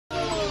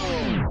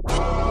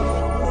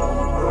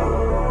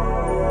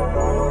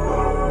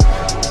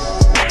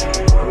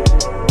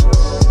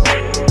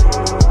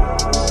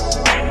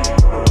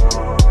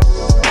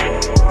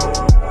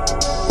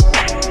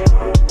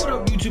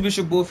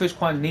your boy Fish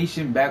Quan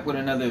Nation back with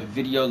another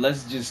video.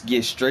 Let's just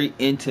get straight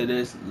into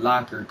this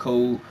locker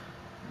code.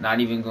 Not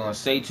even gonna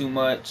say too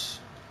much.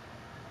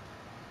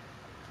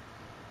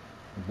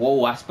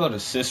 Whoa, I spelled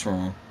assist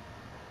wrong.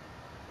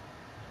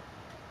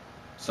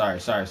 Sorry.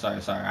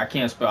 I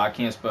can't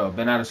spell.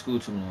 Been out of school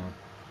too long.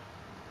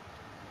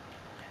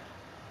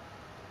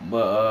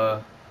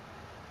 But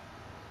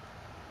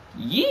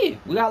yeah,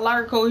 we got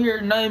locker code here.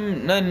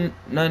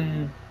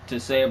 Nothing to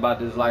say about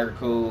this locker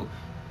code.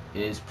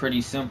 It's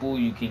pretty simple.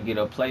 You can get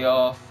a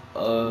playoff.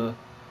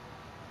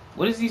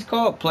 What is these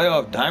called?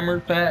 Playoff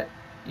Dimers pack?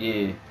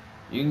 Yeah.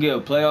 You can get a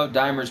playoff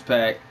Dimers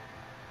pack.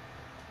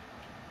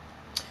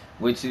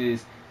 Which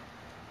is,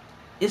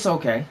 it's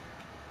okay.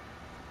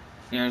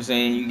 You know what I'm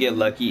saying? You get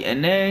lucky.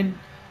 And then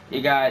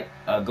you got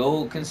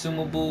gold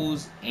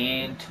consumables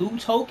and 2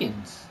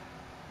 tokens.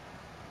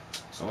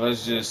 So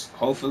let's just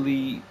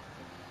hopefully,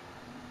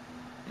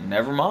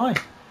 never mind.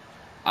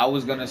 I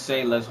was going to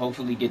say let's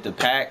hopefully get the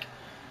pack.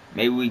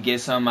 Maybe we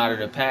get something out of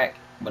the pack.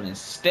 But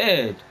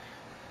instead,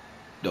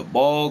 the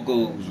ball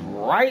goes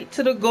right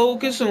to the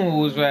gold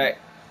consumables pack.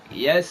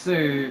 Yes,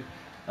 sir.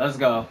 Let's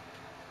go.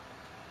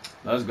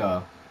 Let's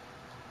go.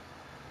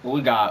 What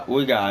we got? What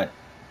we got?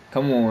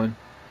 Come on.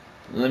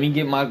 Let me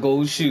get my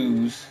gold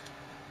shoes.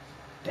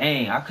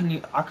 Dang, I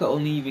could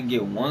only even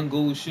get 1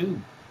 gold shoe.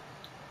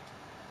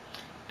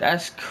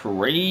 That's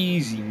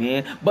crazy,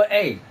 man. But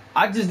hey,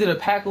 I just did a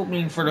pack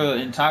opening for the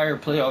entire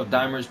playoff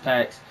Dimers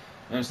packs.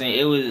 You know what I'm saying?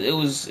 It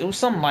was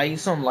something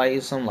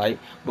light.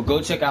 But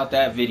go check out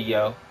that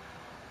video.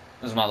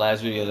 This is my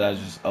last video that I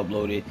just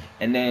uploaded.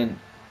 And then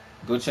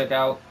go check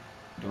out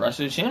the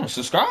rest of the channel.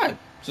 Subscribe,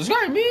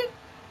 man.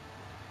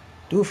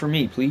 Do it for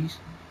me, please.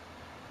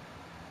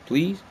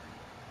 Please.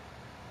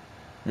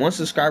 1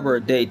 subscriber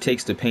a day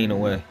takes the pain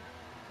away.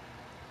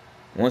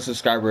 1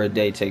 subscriber a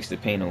day takes the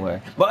pain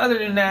away. But other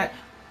than that,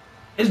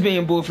 it's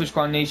been Bullfish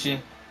Quan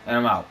Nation, and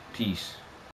I'm out. Peace.